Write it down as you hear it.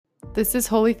This is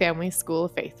Holy Family School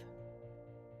of Faith.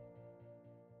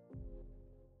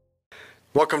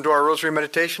 Welcome to our Rosary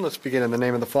Meditation. Let's begin in the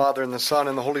name of the Father, and the Son,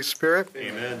 and the Holy Spirit.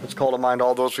 Amen. Let's call to mind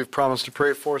all those we've promised to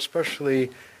pray for,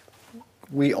 especially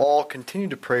we all continue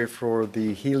to pray for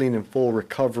the healing and full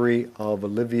recovery of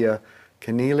Olivia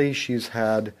Keneally. She's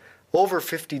had over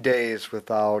 50 days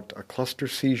without a cluster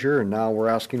seizure, and now we're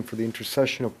asking for the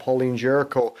intercession of Pauline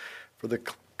Jericho for the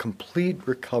complete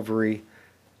recovery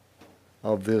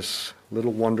of this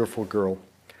little wonderful girl.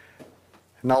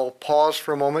 And I'll pause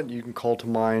for a moment. You can call to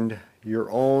mind your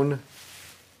own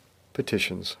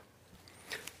petitions.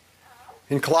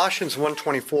 In Colossians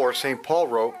 1:24, St. Paul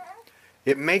wrote,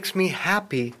 "It makes me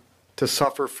happy to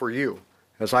suffer for you,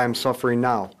 as I am suffering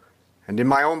now, and in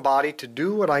my own body to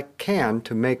do what I can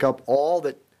to make up all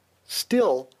that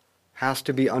still has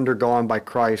to be undergone by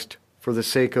Christ for the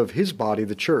sake of his body,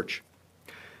 the church."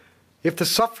 If the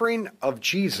suffering of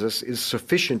Jesus is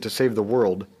sufficient to save the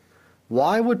world,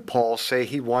 why would Paul say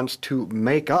he wants to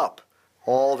make up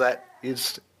all that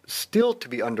is still to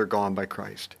be undergone by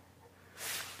Christ?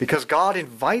 Because God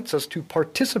invites us to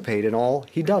participate in all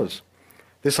he does.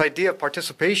 This idea of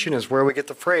participation is where we get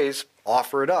the phrase,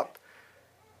 offer it up.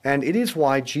 And it is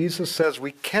why Jesus says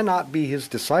we cannot be his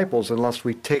disciples unless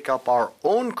we take up our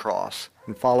own cross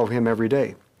and follow him every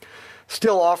day.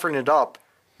 Still, offering it up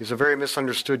is a very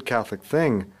misunderstood Catholic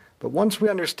thing, but once we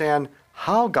understand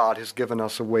how God has given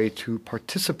us a way to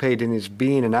participate in his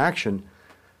being and action,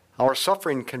 our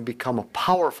suffering can become a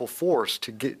powerful force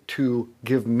to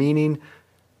give meaning,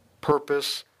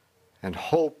 purpose, and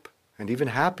hope, and even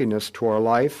happiness to our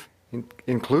life,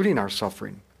 including our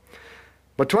suffering.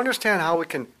 But to understand how we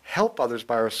can help others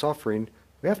by our suffering,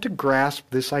 we have to grasp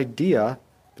this idea,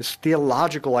 this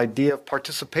theological idea of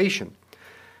participation.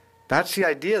 That's the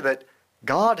idea that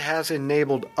God has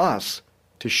enabled us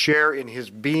to share in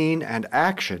his being and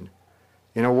action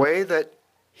in a way that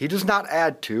he does not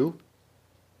add to,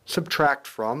 subtract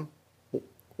from,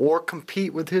 or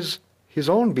compete with his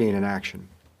own being and action.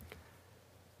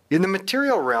 In the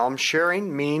material realm,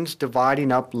 sharing means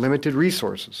dividing up limited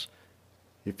resources.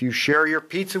 If you share your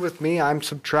pizza with me, I'm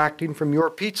subtracting from your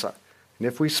pizza. And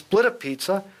if we split a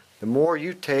pizza, the more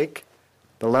you take,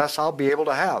 the less I'll be able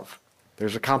to have.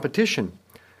 There's a competition.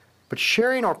 But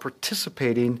sharing or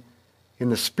participating in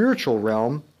the spiritual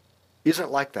realm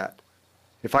isn't like that.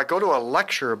 If I go to a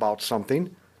lecture about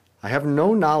something, I have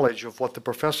no knowledge of what the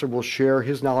professor will share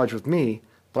his knowledge with me,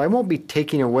 but I won't be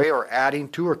taking away or adding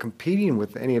to or competing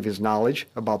with any of his knowledge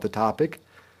about the topic.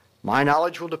 My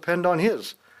knowledge will depend on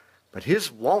his, but his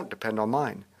won't depend on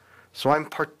mine. So I'm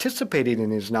participating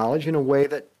in his knowledge in a way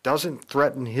that doesn't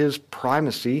threaten his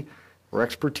primacy or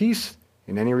expertise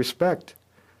in any respect.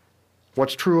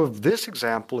 What's true of this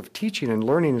example of teaching and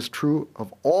learning is true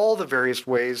of all the various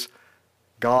ways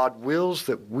God wills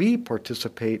that we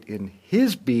participate in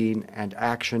his being and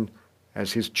action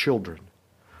as his children.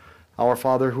 Our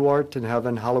Father who art in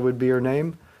heaven, hallowed be your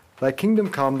name. Thy kingdom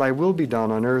come, thy will be done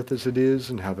on earth as it is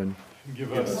in heaven.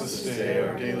 Give us this day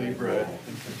our daily bread,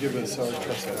 and forgive us our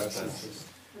trespasses,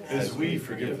 as we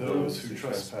forgive those who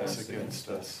trespass against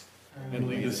us. And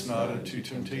lead us not into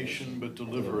temptation, but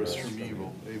deliver us from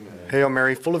evil. Amen. Hail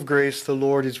Mary, full of grace, the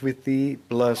Lord is with thee.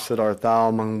 Blessed art thou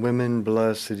among women,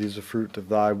 blessed is the fruit of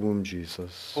thy womb,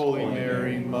 Jesus. Holy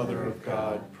Mary, Mother of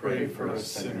God, pray for us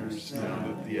sinners, now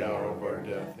and at the hour of our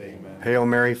death. Amen. Hail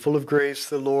Mary, full of grace,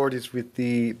 the Lord is with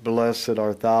thee. Blessed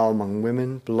art thou among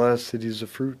women, blessed is the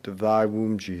fruit of thy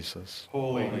womb, Jesus.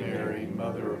 Holy Mary,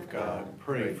 Mother of God,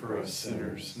 pray for us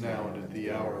sinners, now and at the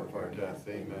hour of our death.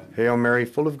 Amen. Hail Mary,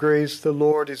 full of grace, the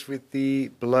Lord is with thee.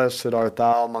 Blessed art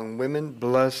thou among women,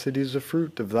 blessed is the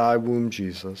fruit of thy womb,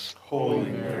 Jesus. Holy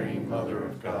Mary, Mother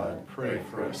of God, pray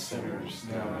for us sinners,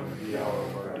 now and at the hour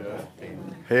of our death.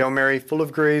 Amen. Hail Mary, full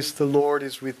of grace, the Lord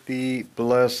is with thee.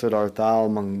 Blessed art thou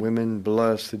among women,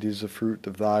 blessed is the fruit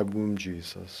of thy womb,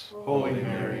 Jesus. Holy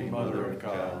Mary, Mother of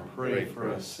God, pray for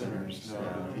us sinners,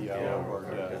 now and at the hour of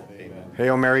our death. Amen.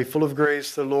 Hail Mary, full of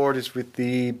grace, the Lord is with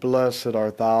thee. Blessed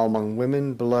art thou among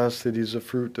women, blessed is the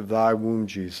fruit of thy womb,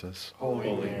 Jesus.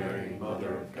 Holy Mary,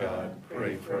 Mother of God,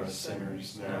 pray for us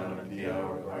sinners, now and at the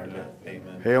hour of our death.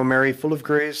 Amen. Hail Mary, full of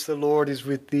grace, the Lord is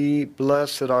with thee.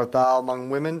 Blessed art thou among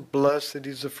women, blessed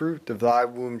is the fruit of thy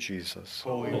womb, Jesus.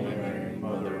 Holy Mary,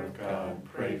 Mother of God,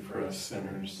 pray for us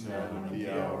sinners, now and at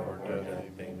the hour of our death.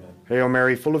 Amen. Hail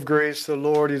Mary, full of grace, the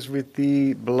Lord is with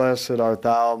thee. Blessed art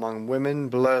thou among women,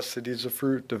 blessed is the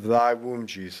fruit of thy womb,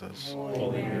 Jesus.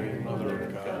 Holy Mary, Mother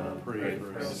of God, pray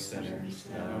for us sinners,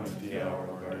 now and at the hour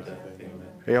of our death. Amen.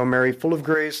 Hail Mary, full of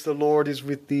grace, the Lord is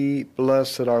with thee.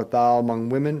 Blessed art thou among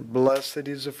women, blessed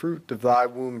is the fruit of thy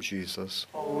womb, Jesus.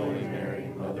 Holy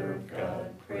Mary, Mother of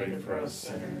pray for us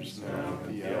sinners, now and at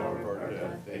the hour of our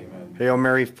death. Amen. Hail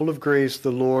Mary, full of grace,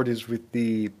 the Lord is with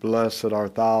thee. Blessed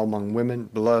art thou among women.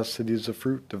 Blessed is the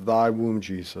fruit of thy womb,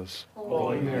 Jesus.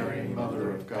 Holy Mary,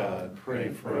 Mother of God, pray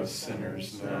for us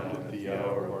sinners, now and at the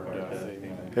hour of our death.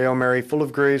 Amen. Hail Mary, full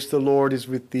of grace, the Lord is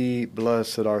with thee.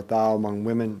 Blessed art thou among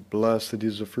women. Blessed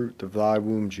is the fruit of thy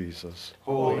womb, Jesus.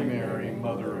 Holy Mary,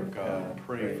 Mother of God,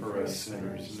 pray for us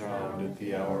sinners, now and at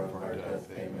the hour of our death.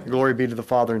 Amen. Glory be to the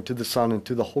Father, and to the Son, and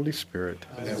to the Holy Spirit.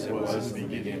 As it was in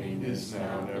the beginning, is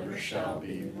now, and ever shall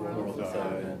be, world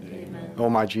without end. Amen. O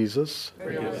my Jesus,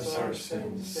 Forgive us our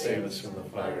sins, save us from the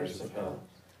fires of hell.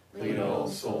 Lead all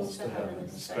souls to heaven,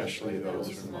 especially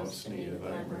those in most need of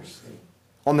thy mercy.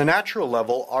 on the natural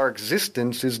level, our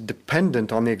existence is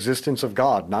dependent on the existence of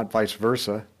God, not vice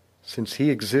versa, since he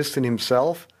exists in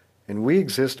himself, and we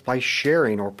exist by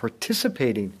sharing or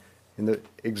participating in the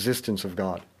existence of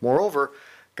God. Moreover,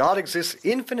 God exists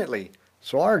infinitely,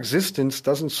 so our existence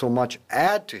doesn't so much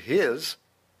add to his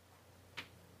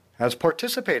as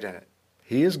participate in it.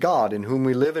 He is God, in whom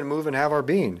we live and move and have our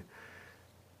being.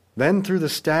 Then, through the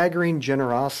staggering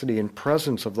generosity and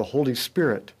presence of the Holy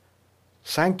Spirit,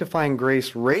 sanctifying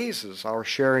grace raises our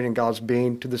sharing in God's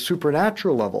being to the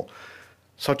supernatural level,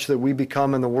 such that we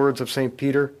become, in the words of St.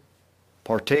 Peter,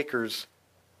 partakers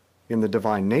in the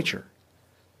divine nature.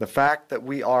 The fact that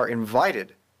we are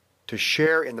invited to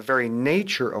share in the very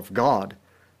nature of God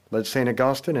led St.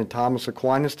 Augustine and Thomas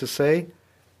Aquinas to say,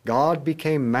 God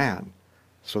became man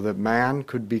so that man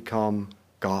could become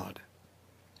God.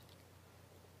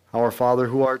 Our Father,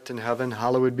 who art in heaven,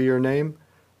 hallowed be your name.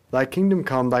 Thy kingdom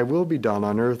come, thy will be done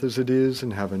on earth as it is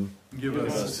in heaven. Give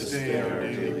us this day our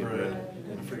daily bread,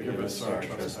 and forgive us our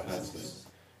trespasses,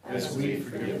 as we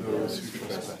forgive those who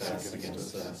trespass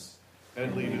against us.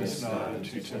 And lead us not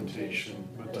into temptation,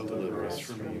 but deliver us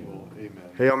from evil. Amen.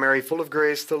 Hail Mary, full of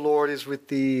grace, the Lord is with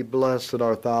thee. Blessed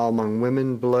art thou among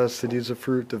women. Blessed is the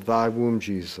fruit of thy womb,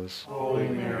 Jesus. Holy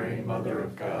Mary, Mother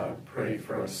of God, pray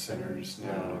for us sinners,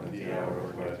 now and at the hour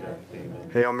of our death. Amen.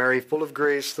 Hail Mary, full of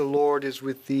grace, the Lord is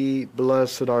with thee.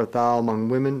 Blessed art thou among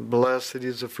women. Blessed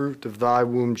is the fruit of thy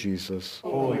womb, Jesus.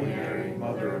 Holy Mary,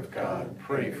 Mother of God,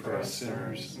 pray for us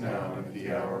sinners, now and at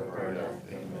the hour of our death.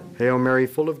 Amen. Hail Mary,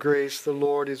 full of grace, the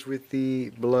Lord is with thee.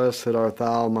 Blessed art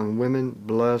thou among women.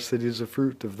 Blessed is the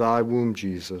fruit of thy womb,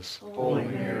 Jesus. Holy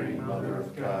Mary, Mother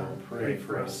of God, pray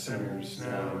for us sinners,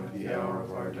 now and at the hour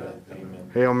of our death. Amen.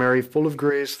 Hail Mary, full of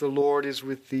grace, the Lord is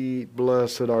with thee.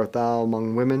 Blessed art thou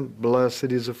among women.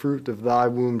 Blessed is the fruit of thy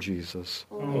womb, Jesus.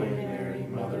 Holy Mary,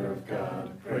 Mother of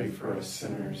God, pray for us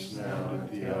sinners, now and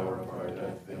at the hour of our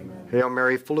death. Amen. Hail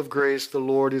Mary, full of grace, the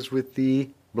Lord is with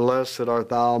thee. Blessed art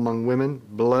thou among women.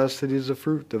 Blessed is the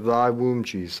fruit of thy womb,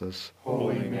 Jesus.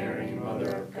 Holy Mary,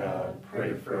 Mother of God,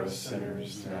 pray for us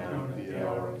sinners, now and at the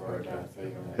hour of our death.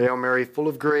 Amen. Hail Mary, full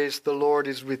of grace, the Lord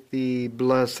is with thee.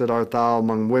 Blessed art thou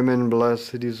among women.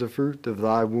 Blessed is the fruit of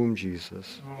thy womb,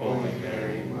 Jesus. Holy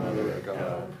Mary, Mother of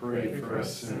God, pray for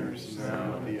us sinners,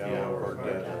 now and at the hour of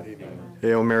our death. Amen.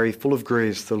 Hail Mary, full of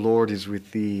grace, the Lord is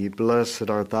with thee. Blessed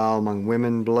art thou among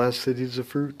women. Blessed is the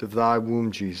fruit of thy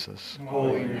womb, Jesus.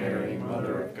 Holy Mary,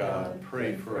 Mother of God,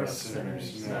 pray for us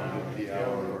sinners, now and at the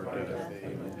hour of our death.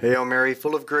 Amen. Hail Mary,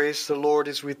 full of grace, the Lord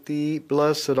is with thee.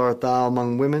 Blessed art thou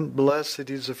among women.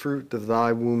 Blessed is the fruit of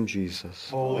thy womb,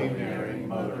 Jesus. Holy Mary,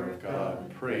 Mother of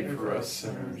God, pray for us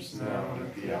sinners, now and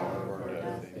at the hour of our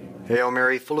death. Amen. Hail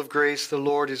Mary, full of grace, the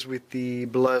Lord is with thee.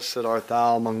 Blessed art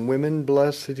thou among women.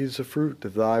 Blessed is the fruit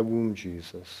of thy womb,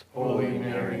 Jesus. Holy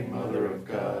Mary, Mother of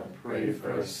God, pray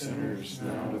for us sinners,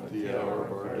 now and at the hour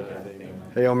of our death.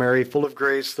 Amen. Hail Mary, full of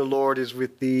grace, the Lord is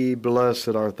with thee. Blessed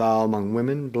art thou among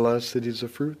women. Blessed is the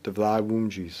fruit of thy womb,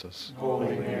 Jesus.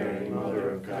 Holy Mary,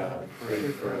 Mother of God, pray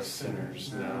for us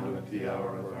sinners, now and at the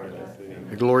hour of our death.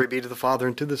 Amen. Glory be to the Father,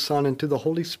 and to the Son, and to the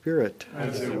Holy Spirit.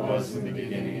 As it was in the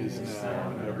beginning, is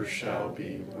now, and ever shall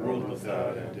be, world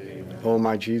without end. Amen. O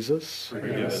my Jesus,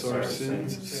 Forgive us our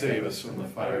sins, save us from the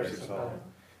fires of hell.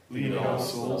 Lead all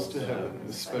souls to heaven,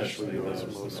 especially those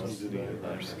most in need of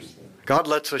mercy. God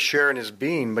lets us share in his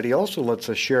being, but he also lets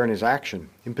us share in his action.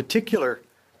 In particular,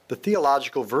 the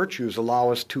theological virtues allow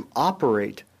us to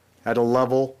operate at a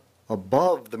level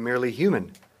above the merely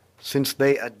human, since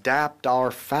they adapt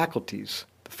our faculties,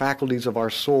 the faculties of our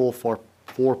soul,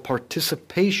 for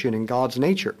participation in God's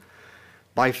nature.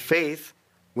 By faith,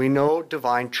 we know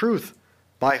divine truth.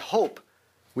 By hope,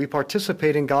 we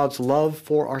participate in God's love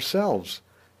for ourselves.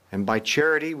 And by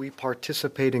charity, we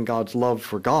participate in God's love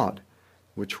for God,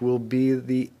 which will be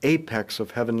the apex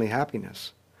of heavenly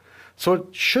happiness. So it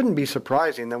shouldn't be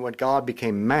surprising that when God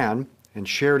became man and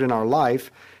shared in our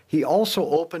life, he also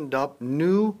opened up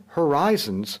new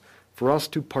horizons for us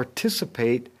to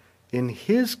participate in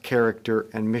his character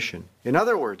and mission. In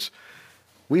other words,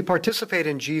 we participate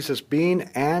in Jesus' being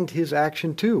and his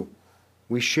action too.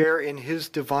 We share in his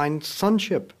divine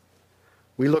sonship.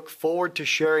 We look forward to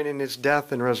sharing in his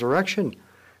death and resurrection.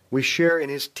 We share in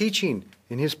his teaching,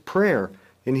 in his prayer,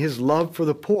 in his love for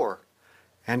the poor.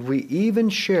 And we even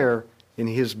share in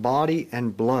his body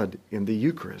and blood in the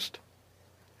Eucharist.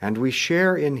 And we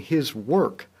share in his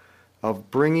work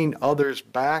of bringing others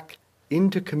back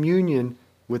into communion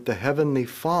with the Heavenly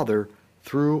Father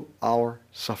through our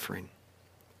suffering.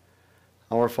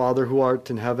 Our Father who art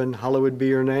in heaven, hallowed be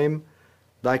your name.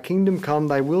 Thy kingdom come,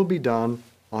 thy will be done,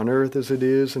 on earth as it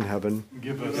is in heaven.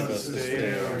 Give us this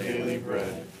day our daily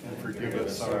bread, and forgive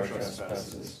us our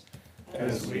trespasses,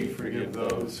 as we forgive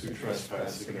those who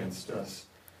trespass against us.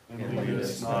 And lead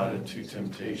us not into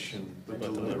temptation, but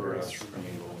deliver us from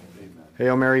evil. Amen.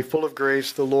 Hail Mary, full of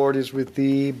grace, the Lord is with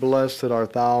thee. Blessed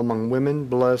art thou among women.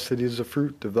 Blessed is the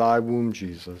fruit of thy womb,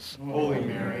 Jesus. Holy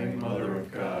Mary, Mother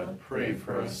of God, pray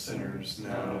for us sinners,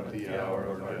 now and at the hour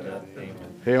of our death.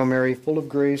 Amen. Hail Mary, full of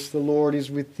grace, the Lord is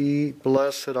with thee.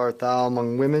 Blessed art thou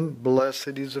among women.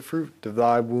 Blessed is the fruit of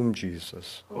thy womb,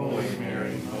 Jesus. Holy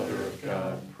Mary, Mother of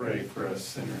God, pray for us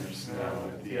sinners, now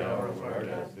and at the hour of our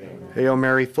death. Amen. Hail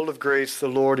Mary, full of grace, the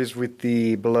Lord is with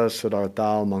thee. Blessed art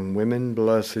thou among women.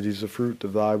 Blessed is the fruit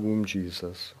of thy womb,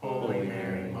 Jesus. Holy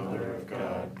Mary, Mother of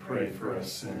God, pray for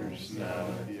us sinners, now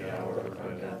and at the hour of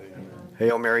our death. Amen.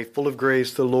 Hail Mary, full of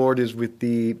grace, the Lord is with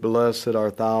thee. Blessed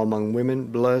art thou among women.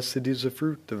 Blessed is the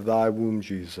fruit of thy womb,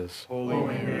 Jesus. Holy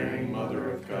Mary,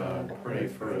 Mother of God, pray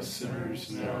for us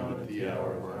sinners, now and at the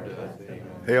hour of our death. Amen.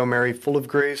 Hail Mary, full of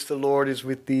grace, the Lord is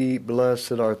with thee.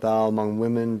 Blessed art thou among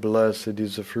women. Blessed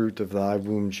is the fruit of thy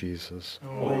womb, Jesus.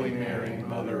 Holy Mary,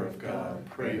 Mother of God,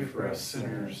 pray for us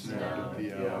sinners, now and at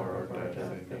the hour of our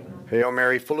death. Amen. Hail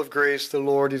Mary, full of grace, the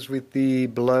Lord is with thee.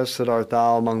 Blessed art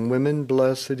thou among women.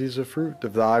 Blessed is the fruit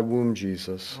of thy womb,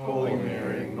 Jesus. Holy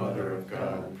Mary, Mother of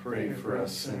God, pray for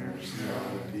us sinners, now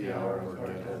and at the hour of our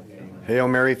death. Amen. Hail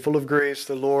Mary, full of grace,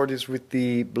 the Lord is with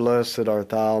thee. Blessed art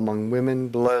thou among women.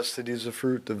 Blessed is the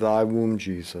fruit of thy womb,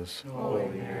 Jesus. Holy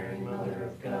Mary, Mother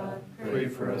of God, pray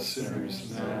for us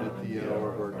sinners, now and at the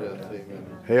hour of our death. Amen.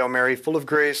 Hail Mary, full of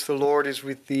grace, the Lord is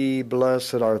with thee.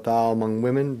 Blessed art thou among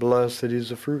women. Blessed is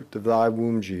the fruit of thy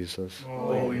womb, Jesus.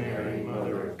 Holy Mary,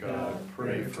 Mother of God,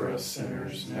 pray for us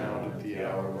sinners, now and at the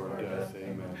hour of our death.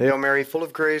 Amen. Hail Mary, full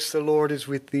of grace, the Lord is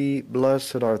with thee.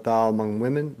 Blessed art thou among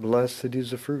women. Blessed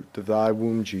is the fruit of thy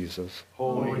womb, Jesus.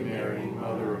 Holy Mary,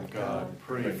 Mother of God,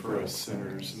 pray for us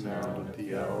sinners, now and at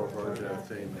the hour of our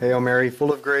death. Amen. Hail Mary,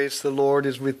 full of grace, the Lord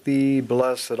is with thee.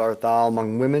 Blessed art thou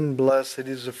among women. Blessed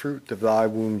is the fruit of thy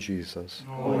womb, Jesus.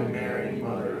 Holy Mary,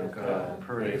 Mother of God,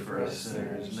 pray for us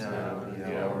sinners, now and at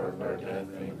the hour of our death.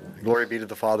 Amen. Glory be to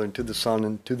the Father, and to the Son,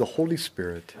 and to the Holy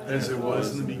Spirit. As it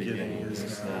was in the beginning,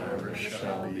 is now, and ever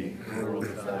shall be, world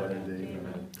without end.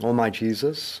 Amen. O my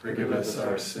Jesus, Forgive us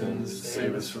our sins,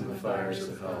 save us from the fires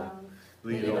of hell.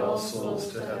 Lead all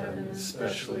souls to heaven,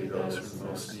 especially those who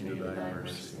most need thy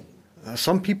mercy.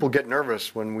 some people get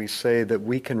nervous when we say that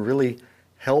we can really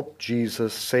help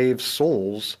Jesus save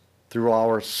souls through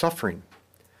our suffering.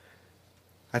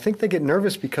 I think they get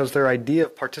nervous because their idea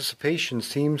of participation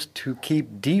seems to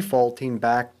keep defaulting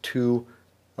back to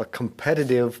a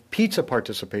competitive pizza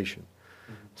participation.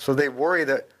 So they worry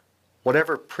that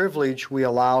whatever privilege we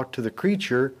allow to the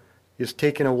creature is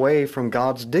taken away from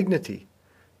God's dignity.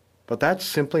 But that's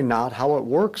simply not how it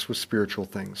works with spiritual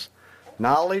things.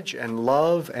 Knowledge and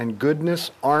love and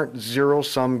goodness aren't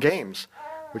zero-sum games,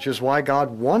 which is why God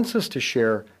wants us to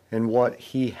share in what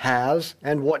He has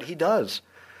and what He does.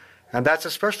 And that's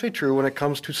especially true when it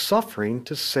comes to suffering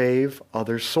to save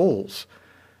other souls.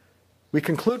 We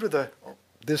conclude with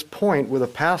this point with a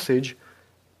passage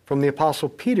from the Apostle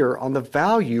Peter on the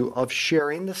value of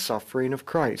sharing the suffering of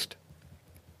Christ.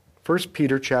 1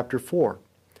 Peter chapter 4.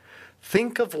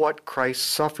 Think of what Christ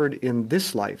suffered in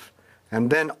this life, and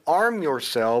then arm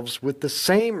yourselves with the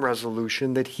same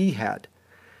resolution that He had.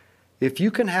 If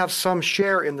you can have some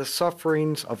share in the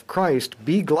sufferings of Christ,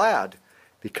 be glad,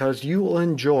 because you will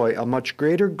enjoy a much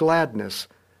greater gladness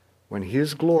when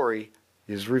His glory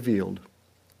is revealed.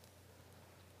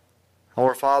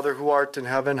 Our Father, who art in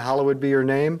heaven, hallowed be your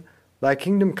name. Thy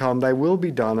kingdom come, thy will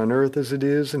be done on earth as it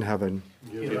is in heaven.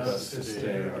 Give us this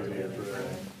day our daily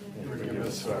bread, and forgive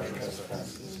us our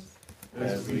trespasses,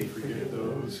 as we forgive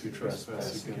those who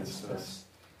trespass against us.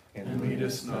 And lead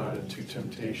us not into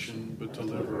temptation, but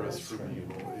deliver us from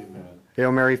evil. Amen.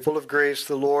 Hail Mary, full of grace,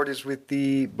 the Lord is with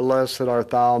thee. Blessed art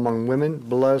thou among women.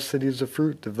 Blessed is the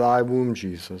fruit of thy womb,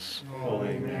 Jesus.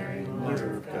 Holy Mary,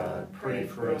 Mother of God, pray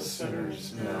for us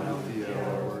sinners, now and at the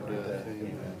hour of our death.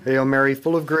 Amen. Hail Mary,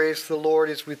 full of grace, the Lord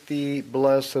is with thee.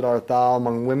 Blessed art thou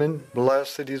among women.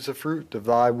 Blessed is the fruit of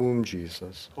thy womb,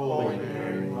 Jesus. Holy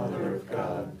Mary, Mother of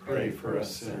God, pray for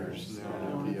us sinners,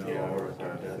 now and at the hour of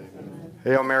our death. Amen.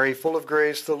 Hail Mary, full of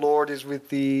grace, the Lord is with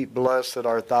thee. Blessed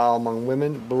art thou among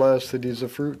women. Blessed is the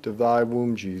fruit of thy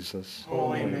womb, Jesus.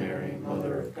 Holy Mary,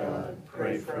 Mother of God,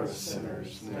 pray for us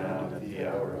sinners, now and at the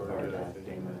hour of our death.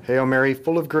 Amen. Hail Mary,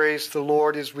 full of grace, the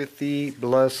Lord is with thee.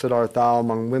 Blessed art thou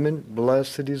among women.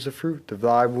 Blessed is the fruit of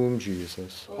thy womb,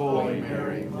 Jesus. Holy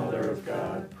Mary, Mother of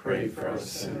God, pray for us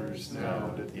sinners,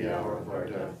 now and at the hour of our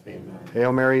death. Amen.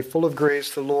 Hail Mary, full of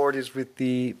grace, the Lord is with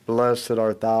thee. Blessed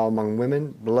art thou among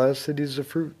women. Blessed is the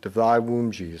fruit of thy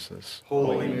womb, Jesus.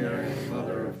 Holy Mary,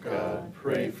 Mother of God,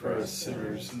 pray for us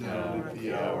sinners, now and at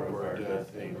the hour of our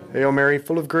death. Amen. Hail Mary,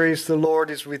 full of grace, the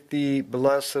Lord is with thee.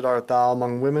 Blessed art thou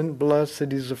among women.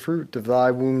 Blessed is the fruit of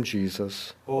thy womb,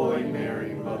 Jesus. Holy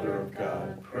Mary, Mother of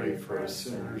God, pray for us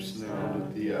sinners, now and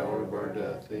at the hour of our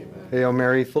death. Amen. Hail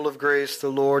Mary, full of grace, the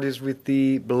Lord is with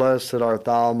thee. Blessed art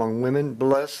thou among women.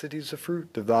 Blessed is the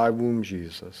fruit of thy womb,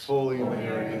 Jesus. Holy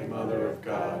Mary, Mother of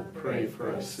God, pray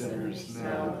for us sinners,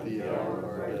 now and at the hour of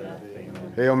our death.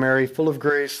 Amen. Hail Mary, full of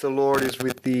grace, the Lord is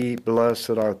with thee.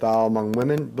 Blessed art thou among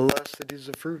women. Blessed is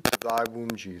the fruit of thy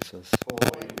womb, Jesus.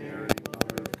 Holy Mary,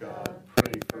 Mother of God,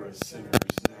 pray for us sinners,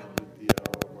 now and at the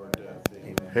hour of our death.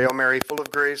 Amen. Hail Mary, full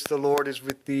of grace, the Lord is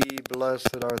with thee.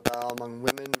 Blessed art thou among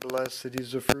women. Blessed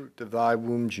is the fruit of thy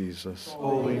womb, Jesus.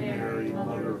 Holy Mary,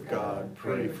 Mother of God,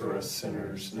 pray for us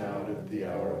sinners, now and at the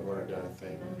hour of our death.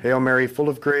 Amen. Hail Mary, full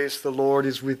of grace, the Lord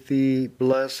is with thee.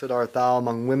 Blessed art thou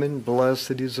among women.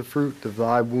 Blessed is the fruit of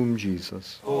thy womb,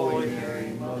 Jesus. Holy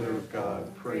Mary, Mother of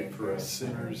God, pray for us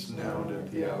sinners, now and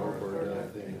at the hour of our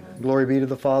death. Amen. Glory be to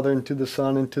the Father, and to the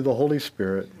Son, and to the Holy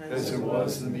Spirit. As it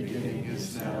was in the beginning,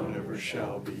 is now, and ever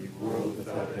shall be, world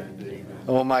without end. Amen.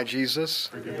 O my Jesus,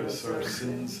 Forgive us our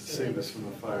sins, save us from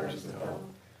the fires of hell.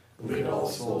 Lead all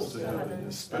souls to heaven,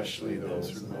 especially those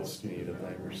who most need of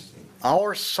thy mercy.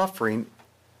 our suffering,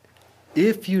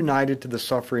 if united to the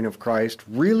suffering of Christ,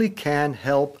 really can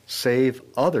help save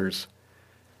others.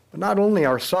 But not only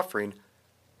our suffering,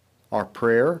 our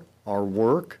prayer, our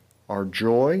work, our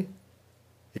joy,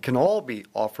 it can all be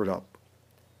offered up.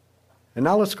 And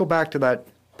now let's go back to that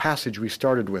passage we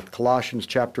started with, Colossians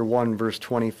chapter 1, verse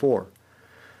 24.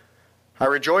 I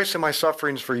rejoice in my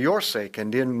sufferings for your sake,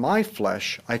 and in my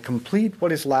flesh I complete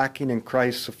what is lacking in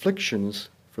Christ's afflictions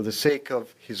for the sake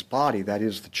of his body, that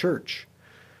is, the church.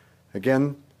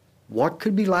 Again, what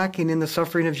could be lacking in the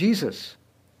suffering of Jesus?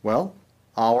 Well,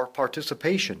 our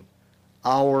participation,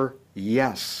 our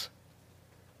yes.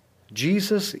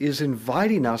 Jesus is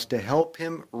inviting us to help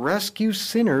him rescue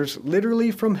sinners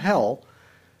literally from hell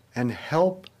and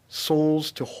help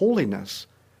souls to holiness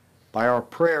by our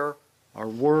prayer, our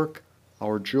work,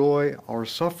 our joy, our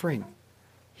suffering.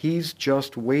 He's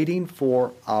just waiting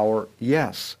for our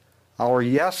yes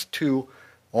to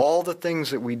all the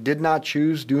things that we did not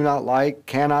choose, do not like,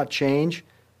 cannot change,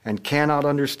 and cannot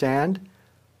understand,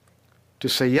 to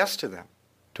say yes to them,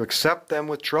 to accept them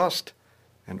with trust,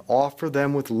 and offer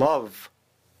them with love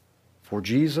for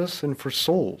Jesus and for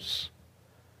souls.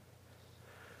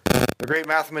 The great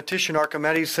mathematician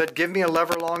Archimedes said, "Give me a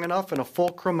lever long enough and a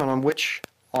fulcrum on which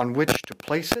to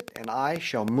place it, and I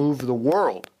shall move the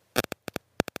world."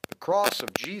 The cross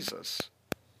of Jesus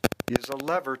is a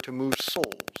lever to move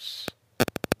souls.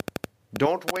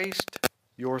 Don't waste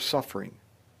your suffering.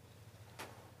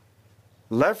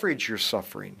 Leverage your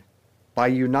suffering by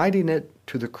uniting it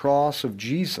to the cross of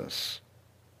Jesus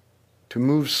to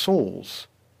move souls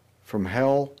from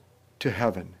hell to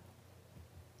heaven.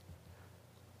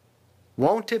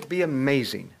 Won't it be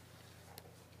amazing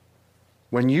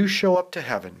when you show up to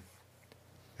heaven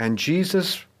and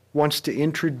Jesus wants to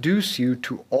introduce you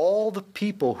to all the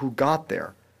people who got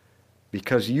there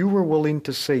because you were willing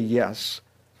to say yes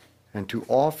and to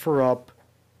offer up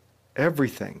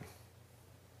everything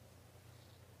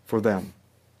for them.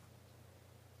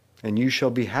 And you shall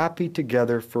be happy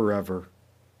together forever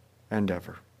and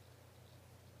ever.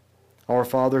 Our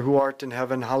Father, who art in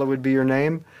heaven, hallowed be your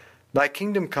name. Thy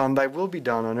kingdom come, thy will be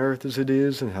done on earth as it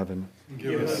is in heaven.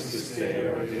 Give us this day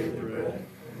our daily bread,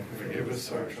 and forgive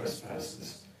us our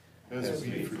trespasses, as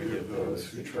we forgive those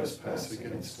who trespass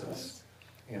against us.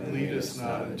 And lead us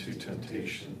not into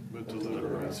temptation, but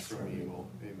deliver us from evil.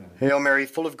 Amen. Hail Mary,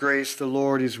 full of grace, the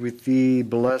Lord is with thee.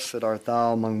 Blessed art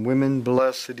thou among women.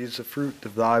 Blessed is the fruit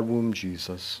of thy womb,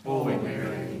 Jesus. Holy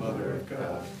Mary, Mother of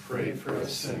God, pray for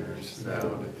us sinners, now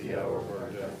and at the hour of our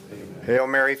death. Amen. Hail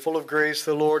Mary, full of grace,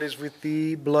 the Lord is with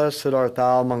thee. Blessed art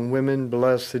thou among women.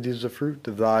 Blessed is the fruit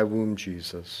of thy womb,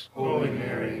 Jesus. Holy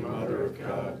Mary, Mother of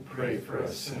God, pray for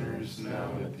us sinners,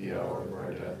 now and at the hour of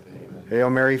our death. Amen. Hail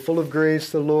Mary, full of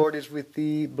grace, the Lord is with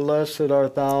thee. Blessed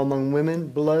art thou among women.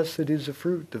 Blessed is the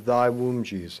fruit of thy womb,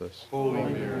 Jesus. Holy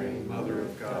Mary, Mother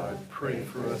of God, pray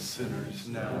for us sinners,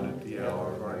 now and at the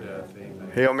hour of our death.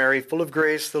 Amen. Hail Mary, full of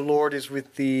grace, the Lord is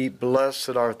with thee.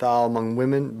 Blessed art thou among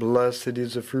women. Blessed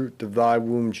is the fruit of thy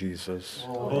womb, Jesus.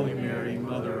 Holy Mary,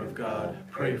 Mother of God,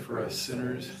 pray for us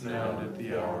sinners, now and at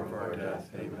the hour of our death.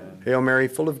 Amen. Hail Mary,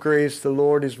 full of grace, the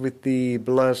Lord is with thee.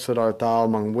 Blessed art thou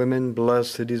among women.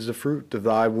 Blessed is the fruit of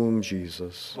thy womb,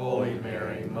 Jesus. Holy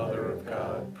Mary, Mother of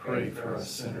God, pray for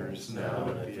us sinners, now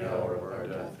and at the hour of our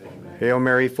death. Amen. Hail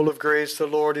Mary, full of grace, the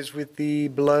Lord is with thee.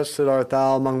 Blessed art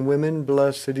thou among women.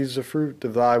 Blessed is the fruit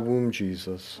of thy womb,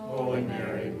 Jesus. Holy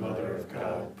Mary, Mother of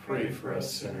God, pray for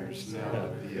us sinners, now and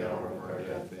at the hour of our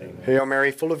death. Amen. Hail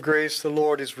Mary, full of grace, the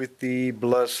Lord is with thee.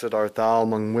 Blessed art thou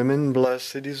among women.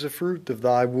 Blessed is the fruit of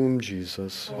thy womb,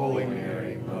 Jesus. Holy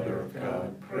Mary, Mother of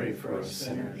God, pray for us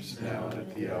sinners, now and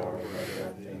at the hour of our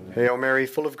death. Amen. Hail Mary,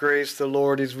 full of grace, the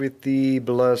Lord is with thee.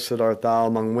 Blessed art thou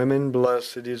among women.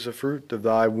 Blessed is the fruit of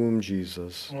thy womb,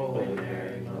 Jesus. Holy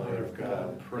Mary, Mother of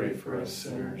God, pray for us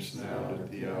sinners, now and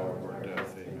at the hour of our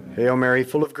death. Amen. Hail Mary,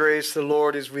 full of grace, the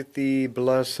Lord is with thee.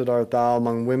 Blessed art thou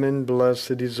among women.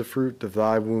 Blessed is the fruit of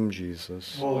thy womb,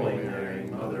 Jesus. Holy Mary,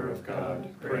 Mother of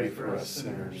God, pray for us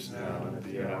sinners, now and at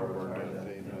the hour of our death.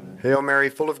 Amen. Hail Mary,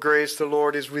 full of grace, the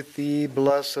Lord is with thee.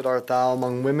 Blessed art thou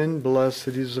among women. Blessed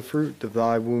is the fruit of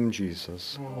thy womb,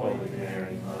 Jesus. Holy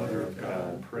Mary, Mother of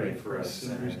God, pray for us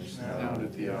sinners, now and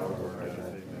at the hour of our death.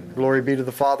 Amen. Glory be to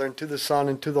the Father, and to the Son,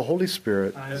 and to the Holy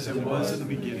Spirit. As it was in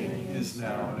the beginning, is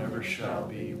now, and ever shall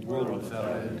be, world without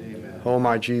end. Amen. O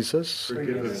my Jesus,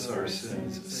 Forgive us our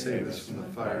sins, save us from the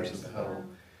fires of hell.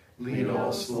 Lead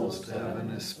all souls to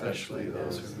heaven, especially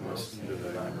those who most need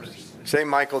thy mercy. Saint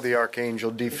Michael the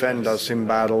Archangel, defend us in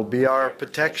battle. Be our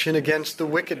protection against the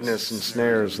wickedness and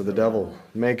snares of the devil.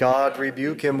 May God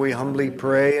rebuke him, we humbly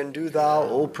pray. And do thou,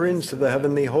 O Prince of the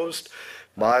heavenly host,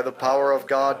 by the power of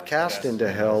God, cast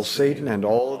into hell Satan and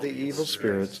all the evil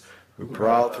spirits who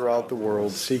prowl throughout the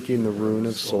world, seeking the ruin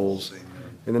of souls.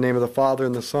 In the name of the Father,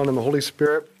 and the Son, and the Holy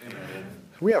Spirit. Amen.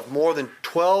 We have more than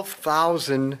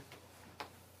 12,000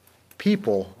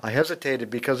 people. I hesitated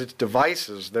because it's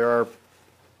devices. There are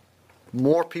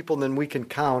more people than we can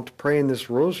count praying this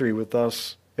rosary with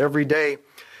us every day.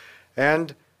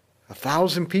 And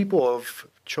 1,000 people have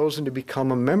chosen to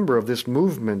become a member of this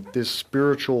movement, this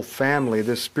spiritual family,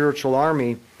 this spiritual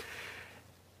army.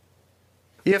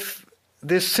 If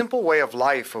this simple way of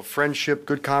life, of friendship,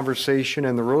 good conversation,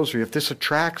 and the rosary, if this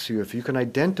attracts you, if you can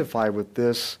identify with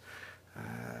this,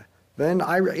 then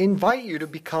I invite you to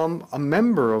become a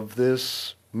member of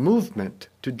this movement,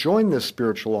 to join this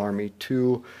spiritual army,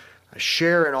 to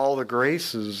share in all the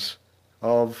graces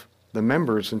of the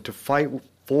members, and to fight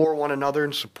for one another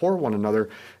and support one another.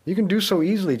 You can do so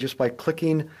easily just by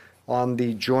clicking on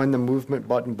the Join the Movement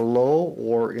button below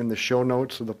or in the show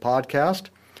notes of the podcast.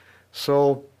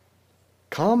 So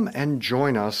come and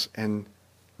join us, and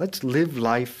let's live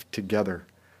life together.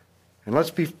 And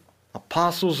let's be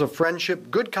apostles of friendship,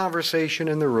 good conversation,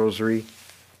 and the rosary.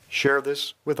 Share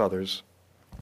this with others.